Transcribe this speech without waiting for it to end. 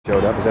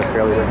Showed up. Is that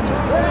Fairleigh Dickinson?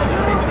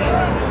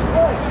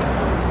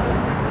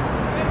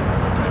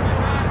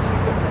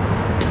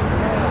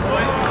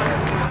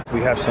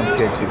 We have some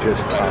kids who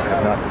just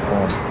have not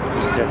performed.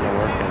 Just getting their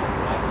work in.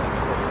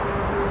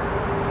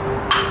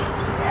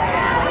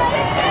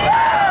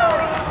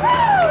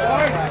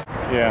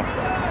 Yeah.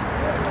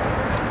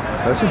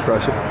 That's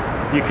impressive.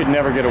 You could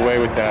never get away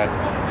with that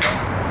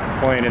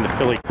playing in the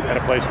Philly at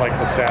a place like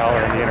LaSalle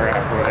or in the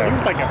Interact or whatever. He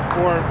was like a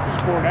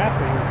sport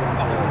athlete.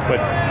 But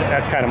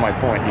that's kind of my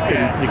point. You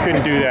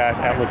couldn't do that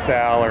at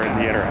LaSalle or in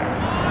the Interact.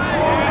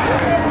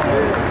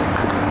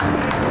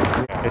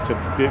 It's a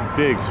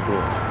big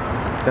school.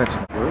 That's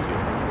Jersey.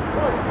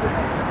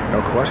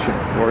 no question.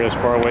 Or as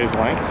far away as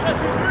Lancaster.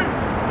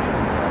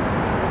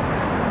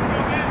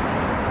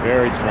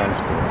 Very strong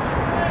schools.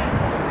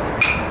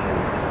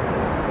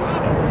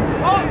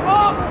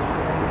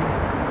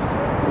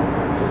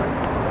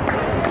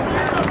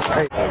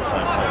 Hey.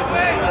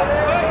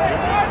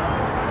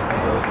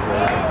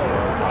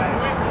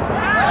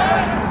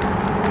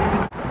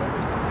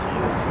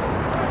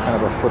 Kind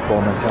of a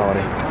football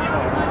mentality.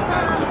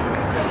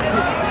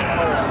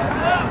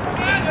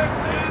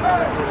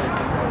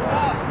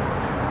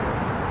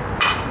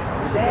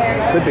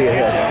 Could be a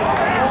hit.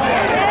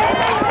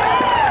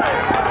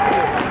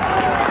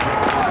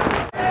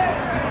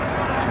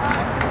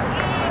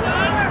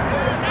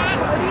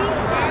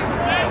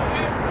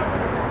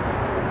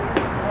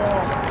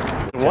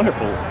 It's a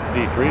wonderful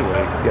D3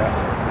 league. Yeah.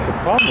 The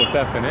problem with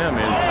F&M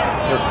is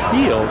their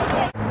field.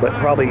 But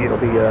probably it'll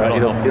be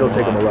it'll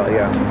take them a while.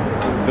 Yeah.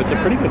 It's a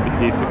pretty good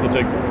D3. It's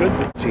a good.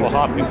 Well,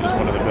 Hopkins is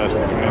one of the best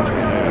in the country.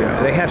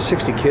 Yeah. They have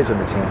 60 kids on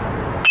the team.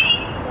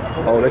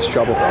 Oh, that's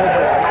trouble.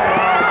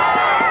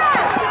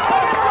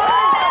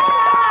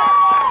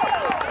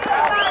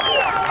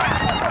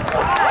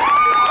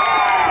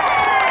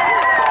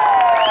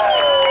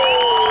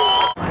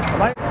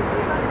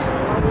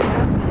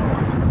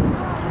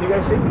 Can you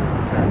guys see?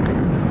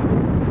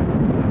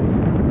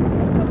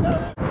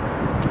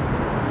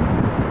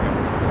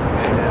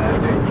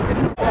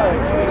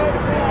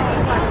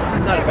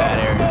 Not a bad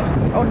area.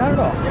 Oh, not at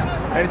all.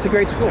 And it's a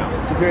great school.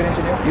 It's a great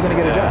engineer. You're going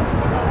to get a job.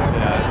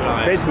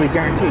 Yeah, Basically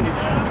guaranteed.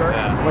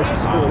 Unless you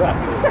screw it up.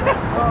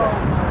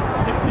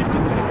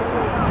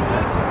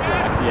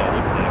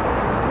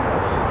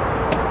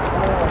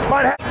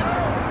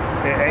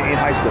 In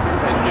high school. In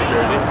New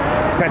Jersey?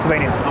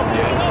 Pennsylvania.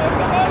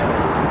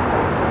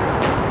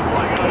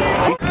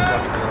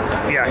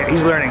 Yeah,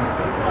 he's learning.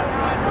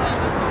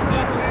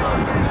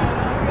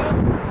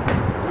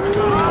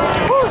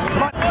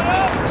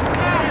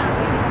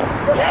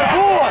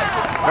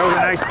 That was a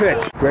nice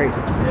pitch. Great.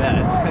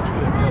 Yeah, it's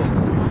really cool.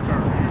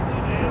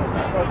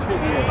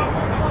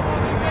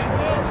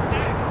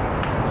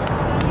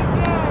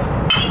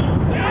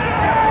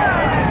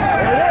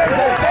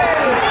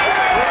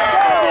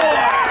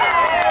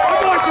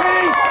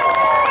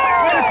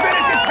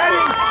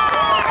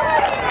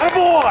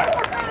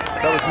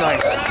 That was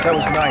nice. That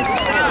was nice.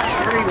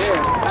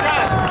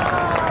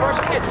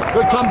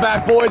 Good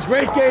comeback, boys.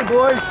 Great game,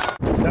 boys.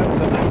 That was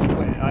a nice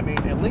win. I mean,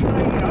 at least,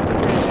 it's a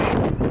great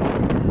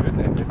game. Good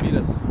name. They beat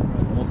us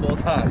almost all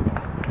the time.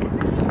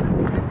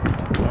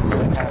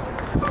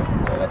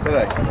 That's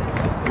today.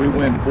 We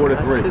win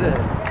 4-3.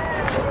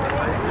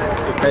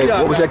 Hey,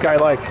 what was that guy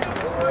like?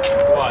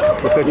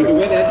 The pitcher. We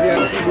win it.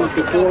 Yeah, he moves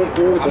to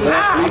 4-4 with the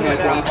last 3. My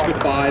drops to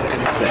 5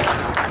 and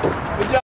 6.